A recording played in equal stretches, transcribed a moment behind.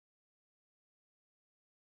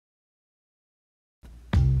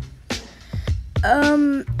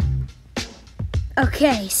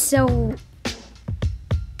Okay, so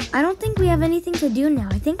I don't think we have anything to do now.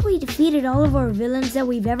 I think we defeated all of our villains that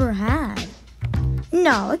we've ever had.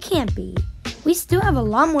 No, it can't be. We still have a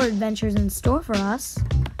lot more adventures in store for us.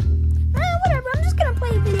 Whatever, I'm just gonna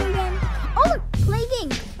play a video game. Oh, look, play a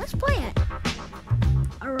game. Let's play it.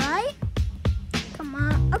 Alright. Come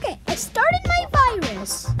on. Okay, I started my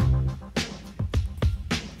virus.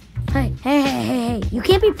 Hey. You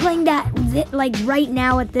can't be playing that, like, right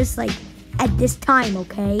now at this time,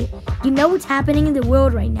 okay? You know what's happening in the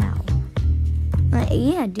world right now.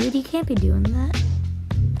 Yeah, dude, you can't be doing that.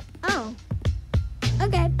 Oh.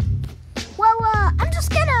 Okay. Well, I'm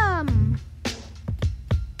just gonna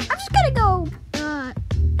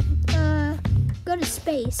go to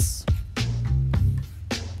space.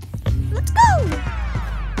 Let's go!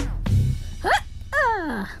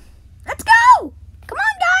 Let's go! Come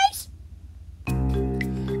on, guys!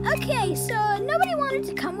 Okay, so nobody wanted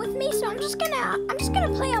to come with me, so I'm just gonna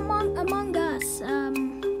play Among Us.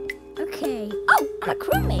 Okay. Oh, I'm a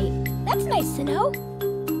crewmate. That's nice to know.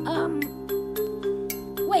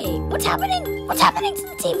 Wait, what's happening? What's happening to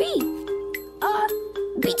the TV?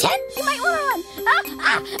 B10, you might want to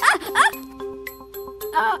run.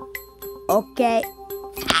 Okay.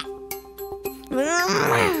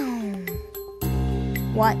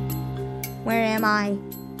 What? Where am I?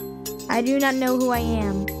 I do not know who I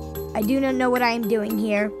am. I do not know what I am doing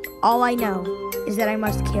here. All I know is that I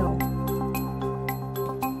must kill.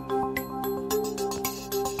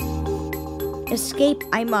 Escape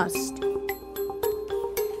I must.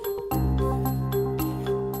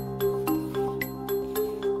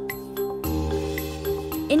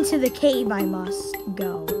 Into the cave I must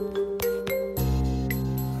go.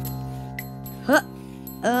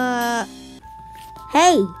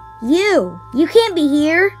 Hey, you can't be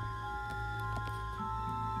here.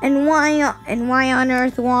 And why on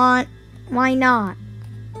earth why not?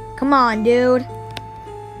 Come on, dude.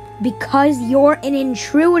 Because you're an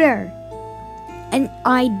intruder. And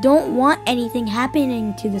I don't want anything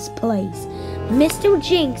happening to this place. Mr.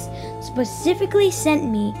 Jinx specifically sent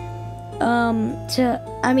me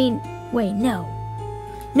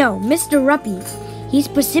No, Mr. Ruppy. He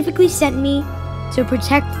specifically sent me to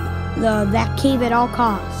protect that cave at all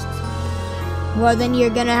costs. Well, then you're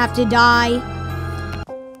gonna have to die.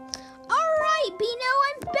 Alright, Bino,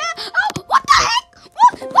 I'm back. Oh, what the heck?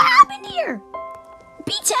 What happened here?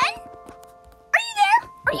 B10? Are you there?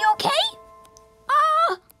 Are you okay?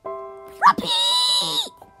 Ruppy!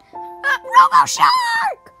 Robo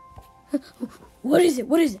Shark! What is it?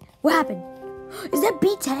 What happened? Is that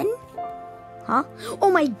B10? Huh? Oh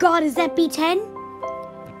my god, is that B10?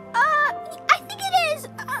 I think it is.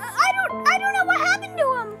 I don't know what happened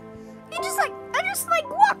to him. I just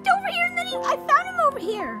walked over here and then I found him over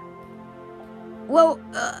here. Well,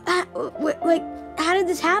 how did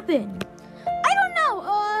this happen? I don't know.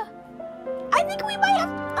 I think we might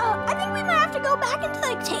have to go back into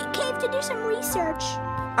the cave to do some research.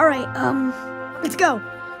 All right, let's go.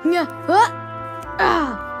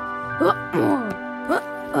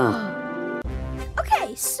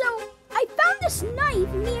 Okay, so I found this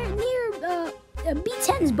knife near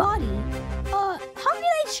B10's body. Hungry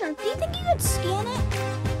Shark, do you think you could scan it?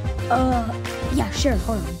 Yeah, sure.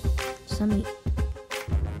 Hold on. Just let me.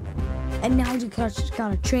 And now you just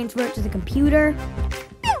gotta transfer it to the computer.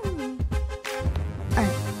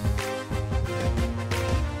 Alright.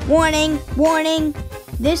 Warning!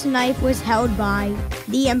 This knife was held by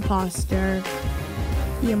the Imposter.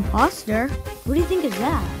 The Imposter? What do you think is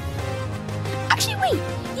that? Actually, wait.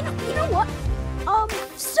 You know what?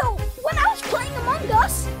 So when I was playing Among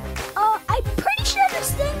Us, I'm pretty sure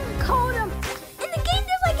this thing called in the game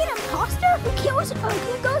there's like an imposter who goes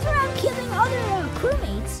around killing other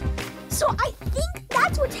crewmates. So I think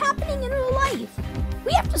that's what's happening in real life.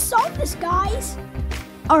 We have to solve this, guys.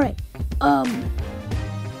 All right.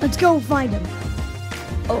 Let's go find him.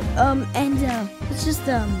 Let's just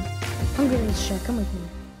Hungry Shark, come with me.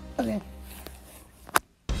 Okay.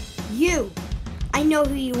 You. I know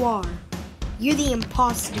who you are. You're the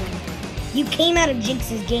imposter. You came out of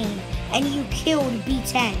Jinx's game and you killed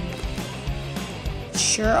B10.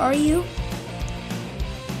 Sure are you?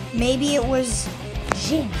 Maybe it was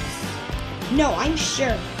Jinx. No, I'm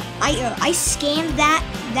sure. I scanned that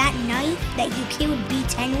knife that you killed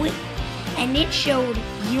B10 with, and it showed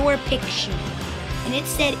your picture. And it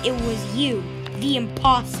said it was you, the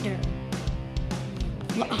imposter.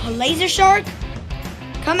 Laser Shark?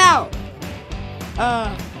 Come out.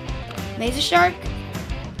 Laser Shark?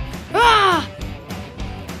 Ah!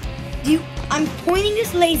 I'm pointing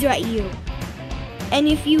this laser at you. And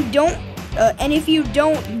if you don't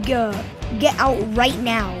get out right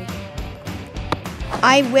now,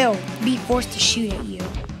 I will be forced to shoot at you.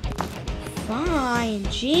 Fine,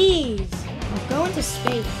 jeez. I'll go into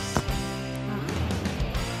space.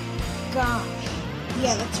 Gosh.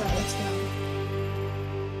 Yeah, that's right, let's go.